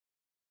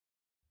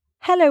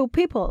Hello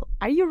people,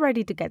 are you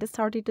ready to get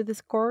started to this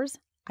course?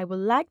 I would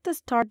like to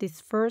start this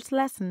first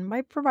lesson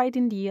by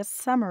providing you a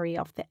summary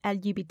of the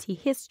LGBT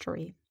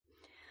history.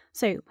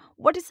 So,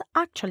 what is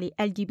actually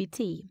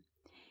LGBT?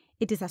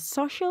 It is a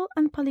social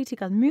and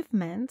political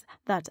movement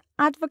that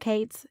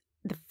advocates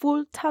the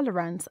full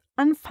tolerance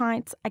and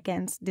fights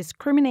against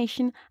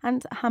discrimination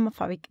and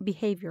homophobic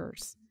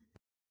behaviors.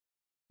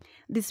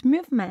 This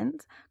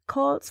movement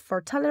calls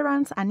for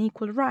tolerance and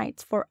equal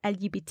rights for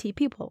LGBT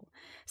people,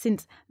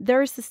 since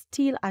there is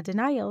still a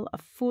denial of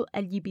full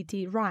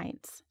LGBT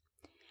rights.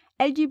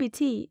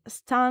 LGBT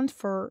stands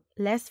for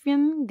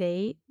lesbian,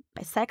 gay,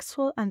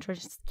 bisexual, and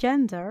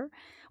transgender,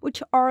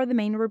 which are the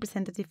main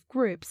representative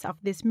groups of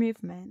this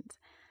movement.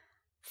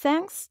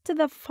 Thanks to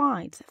the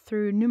fight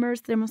through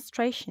numerous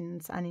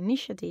demonstrations and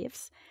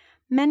initiatives,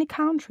 many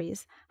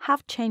countries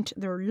have changed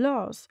their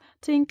laws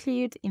to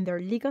include in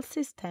their legal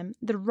system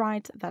the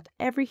right that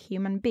every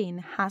human being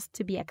has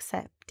to be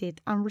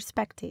accepted and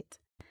respected.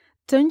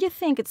 Don't you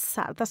think it's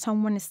sad that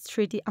someone is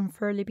treated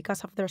unfairly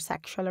because of their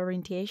sexual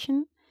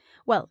orientation?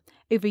 Well,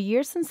 over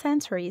years and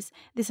centuries,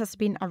 this has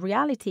been a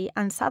reality,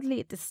 and sadly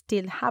it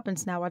still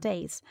happens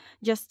nowadays,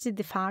 just to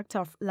the fact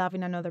of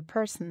loving another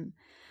person.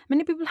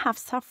 Many people have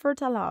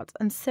suffered a lot,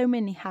 and so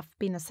many have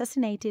been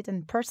assassinated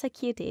and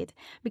persecuted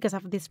because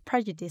of these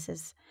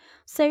prejudices.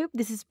 So,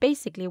 this is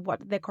basically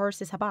what the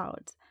course is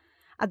about.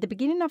 At the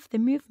beginning of the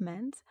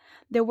movement,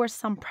 there were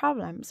some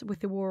problems with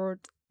the word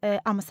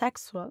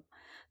homosexual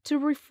to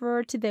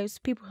refer to those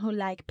people who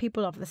like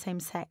people of the same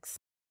sex.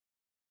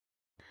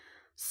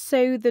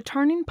 So the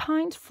turning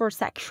point for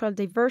sexual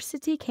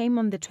diversity came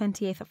on the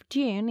 28th of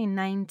June in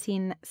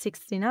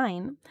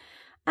 1969.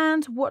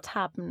 And what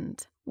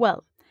happened?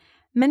 Well,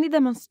 many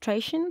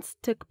demonstrations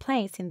took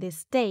place in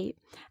this day,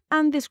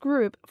 and this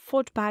group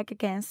fought back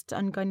against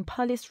ongoing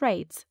police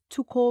raids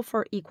to call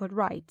for equal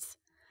rights.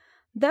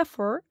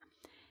 Therefore,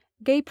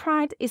 Gay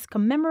Pride is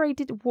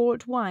commemorated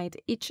worldwide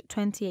each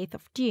 28th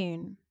of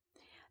June.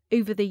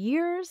 Over the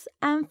years,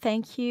 and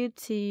thank you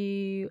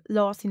to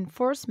laws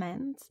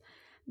enforcement,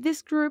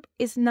 this group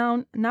is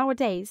known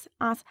nowadays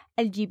as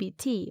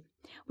LGBT,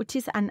 which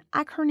is an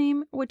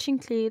acronym which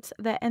includes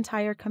the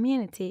entire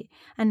community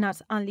and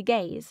not only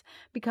gays,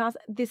 because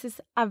this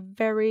is a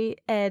very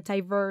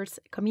diverse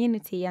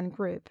community and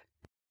group.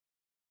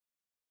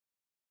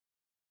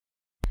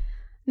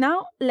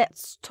 Now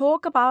let's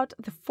talk about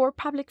the 4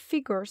 public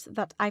figures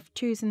that I've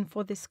chosen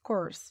for this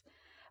course.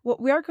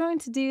 What we are going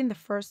to do in the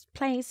first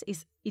place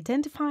is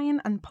identifying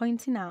and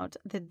pointing out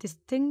the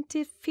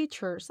distinctive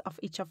features of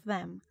each of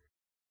them.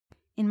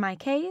 In my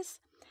case,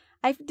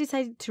 I've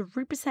decided to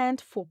represent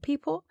 4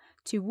 people,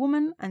 2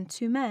 women and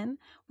 2 men,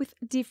 with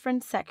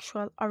different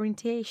sexual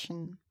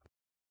orientation.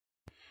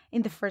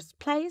 In the first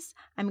place,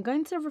 I'm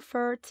going to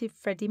refer to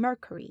Freddie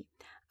Mercury,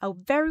 a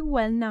very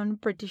well-known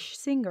British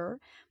singer,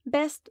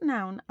 best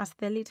known as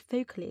the lead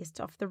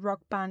vocalist of the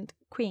rock band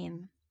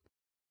Queen.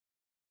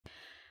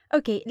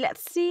 Okay,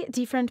 let's see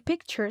different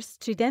pictures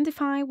to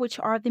identify which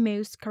are the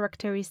most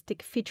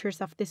characteristic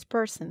features of this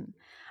person.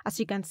 As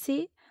you can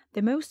see,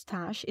 the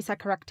moustache is a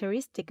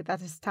characteristic that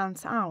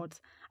stands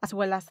out, as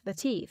well as the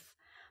teeth.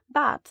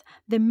 But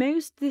the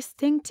most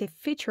distinctive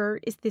feature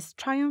is this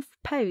triumph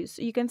pose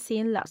you can see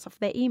in lots of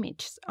the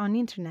images on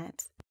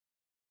internet.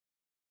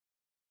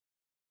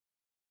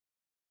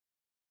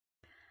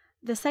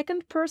 The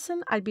second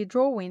person I'll be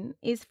drawing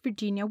is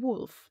Virginia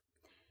Woolf.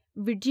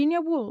 Virginia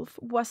Woolf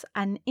was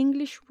an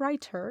English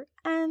writer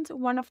and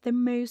one of the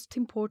most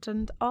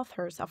important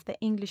authors of the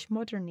English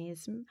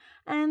modernism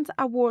and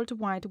a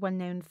worldwide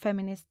well-known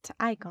feminist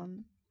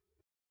icon.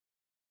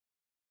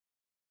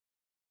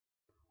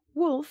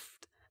 Woolf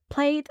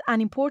played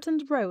an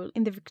important role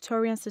in the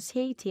Victorian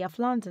Society of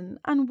London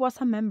and was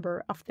a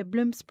member of the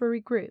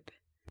Bloomsbury Group.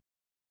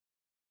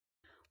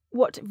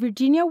 What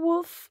Virginia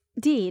Woolf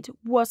did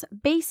was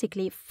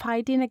basically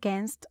fighting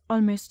against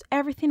almost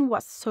everything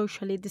was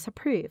socially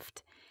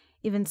disapproved.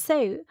 Even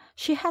so,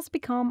 she has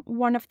become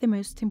one of the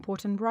most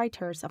important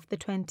writers of the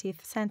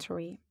 20th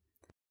century.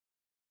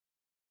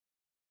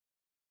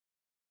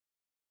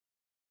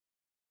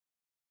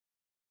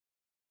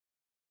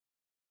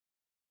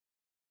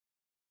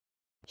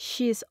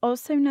 She is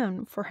also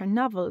known for her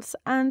novels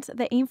and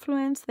the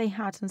influence they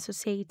had on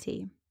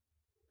society.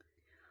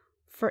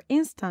 For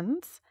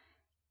instance,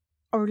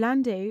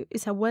 Orlando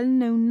is a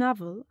well-known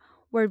novel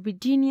where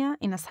Virginia,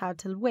 in a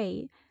subtle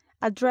way,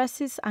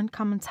 addresses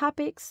uncommon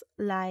topics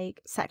like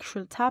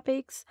sexual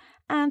topics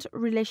and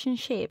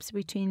relationships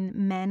between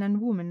men and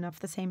women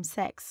of the same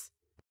sex.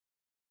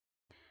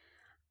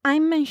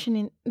 I'm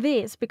mentioning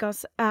this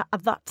because at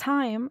that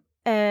time,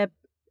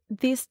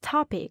 these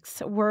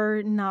topics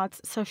were not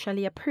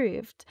socially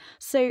approved,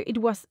 so it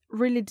was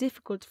really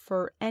difficult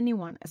for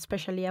anyone,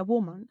 especially a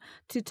woman,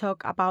 to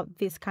talk about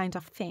these kind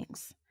of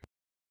things.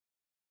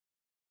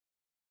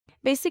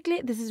 Basically,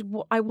 this is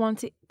what I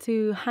wanted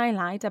to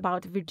highlight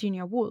about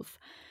Virginia Woolf.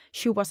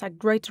 She was a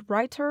great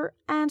writer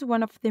and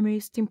one of the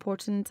most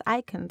important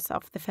icons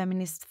of the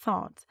feminist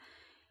thought.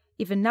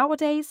 Even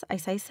nowadays,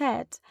 as I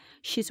said,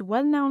 she's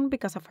well known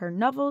because of her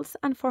novels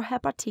and for her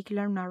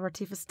particular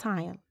narrative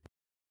style.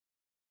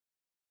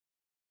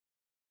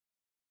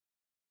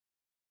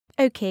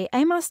 Okay,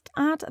 I must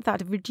add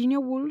that Virginia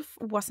Woolf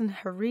wasn't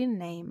her real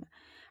name.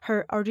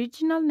 Her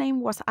original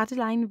name was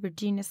Adeline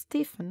Virginia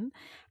Stephen,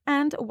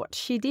 and what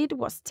she did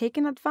was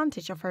taking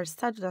advantage of her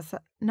status as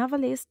a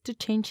novelist to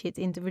change it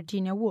into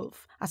Virginia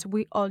Woolf, as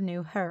we all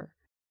knew her.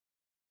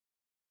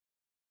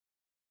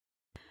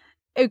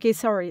 Okay,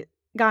 sorry,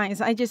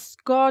 guys, I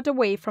just got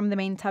away from the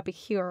main topic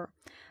here.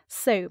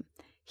 So,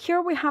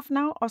 here we have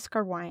now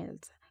Oscar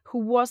Wilde, who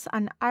was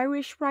an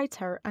Irish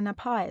writer and a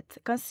poet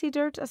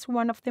considered as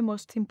one of the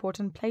most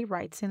important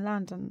playwrights in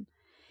London.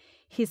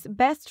 He's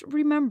best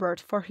remembered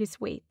for his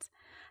wit.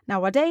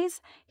 Nowadays,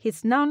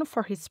 he's known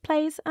for his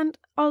plays and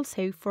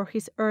also for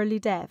his early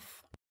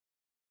death.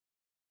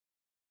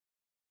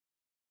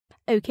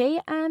 Okay,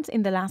 and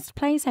in the last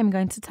place, I'm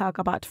going to talk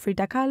about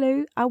Frida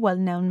Kahlo, a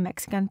well-known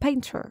Mexican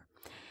painter.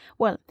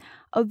 Well,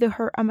 although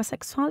her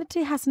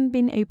homosexuality hasn't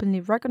been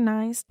openly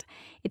recognized,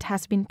 it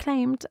has been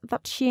claimed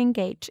that she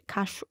engaged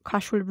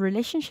casual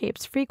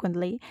relationships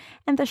frequently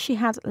and that she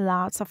had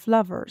lots of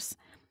lovers.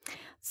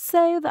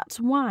 So that's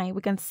why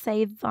we can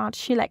say that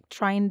she liked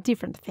trying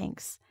different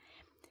things.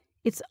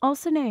 It's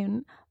also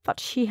known that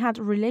she had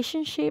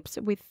relationships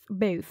with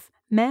both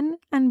men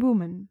and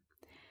women.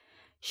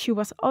 She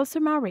was also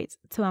married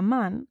to a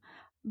man,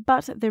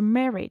 but their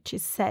marriage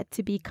is said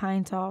to be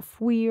kind of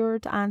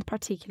weird and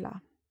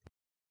particular.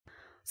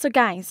 So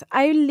guys,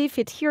 I'll leave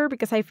it here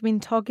because I've been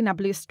talking a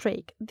blue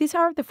streak. These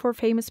are the 4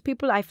 famous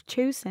people I've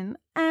chosen,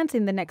 and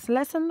in the next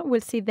lesson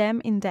we'll see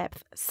them in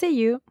depth. See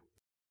you!